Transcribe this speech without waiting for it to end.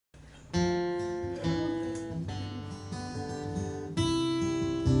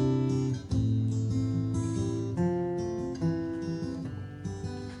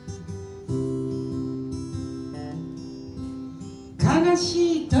悲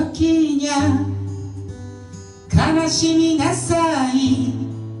しい時にゃ悲しみなさい、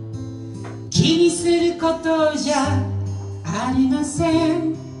気にすることじゃありませ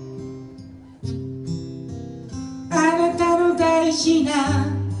ん。あなたの大事な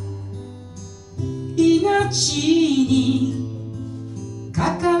命に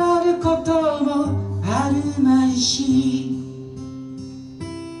関わることもあるまいし、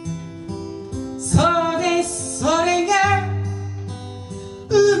そうです、それが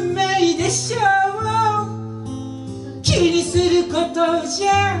運命でしょう。気にすることじ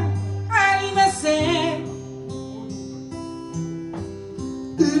ゃありません。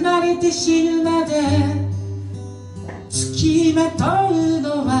生まれて死ぬまでつきまとう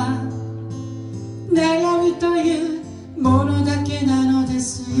のは悩みというものだけなので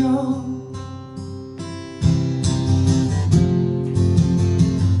すよ。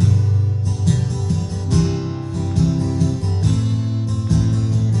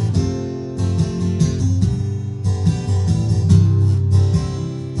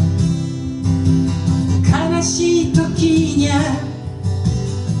悲しい時にゃ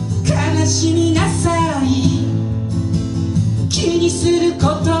悲しみなさい、気にするこ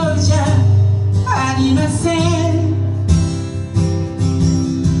とじゃありません。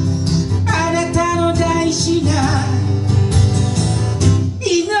あなたの大事な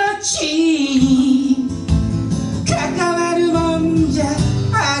命に関わるもんじゃあ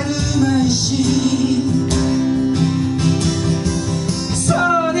るまいし、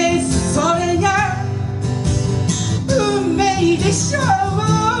そうです、それが運命でしょう。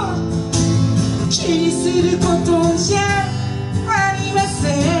気にすることじゃありませ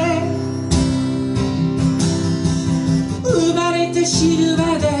ん。生まれて死ぬ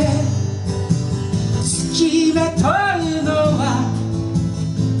までつきまとうのは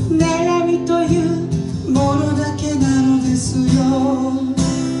悩みというものだけなのですよ。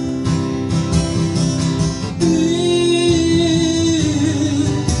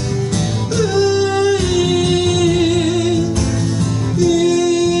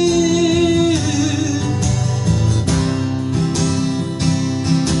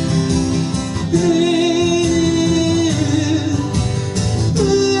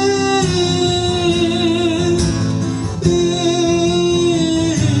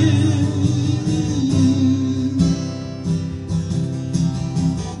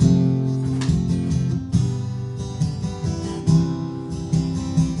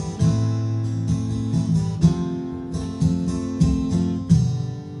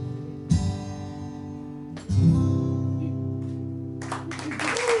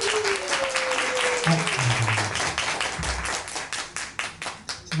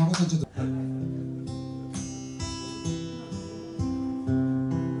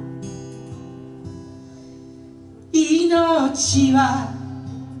命は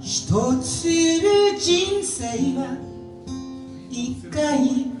一ついる、人生は一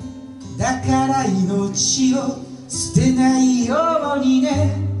回だから命を捨てないように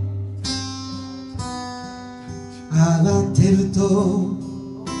ね。慌てると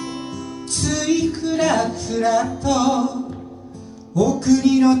ついふらふらとお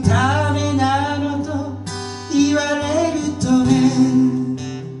国のためなのと言われるとね、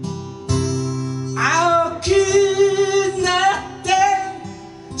青くなって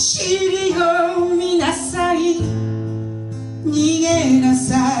尻を見なさい、逃げな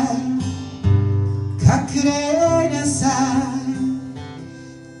さい、隠れなさい。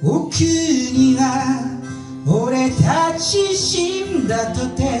奥には俺たち死んだと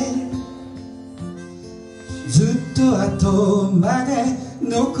てずっと後まで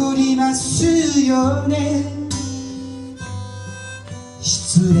残りますよね。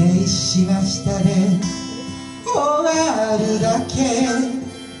失礼しましたね、終わるだけ。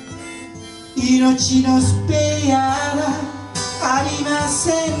命のスペアはありま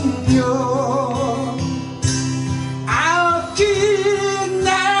せんよ。青くな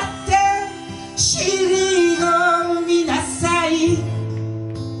って尻を見なさい、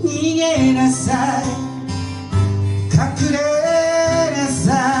逃げなさい、隠れな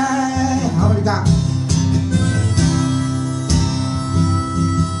さい。ハモリカ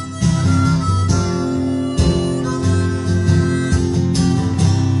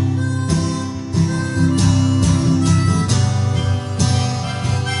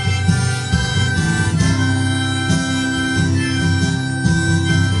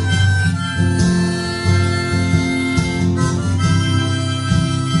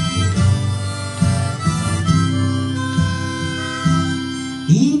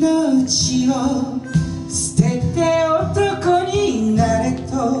命を捨てて男になれ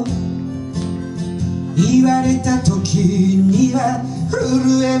と言われた時に時は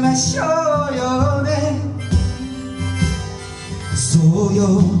震えましょうよね。そう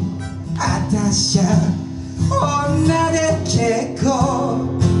よ、あたしゃ女で結構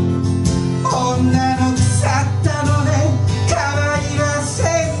女の腐ったのね構いませ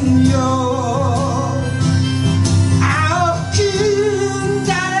んよ。青く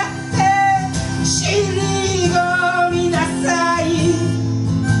なって尻込みなさい、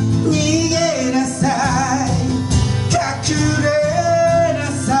逃げなさい、隠れな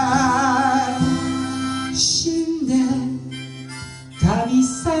さい。死んで神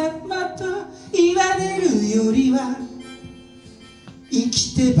様と言われるよりは生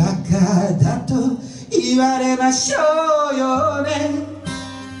きてバカだと言われましょうよね。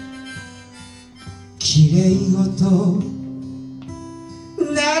きれいごと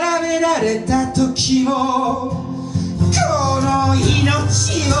並べられた時もこの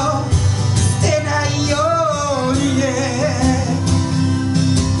命を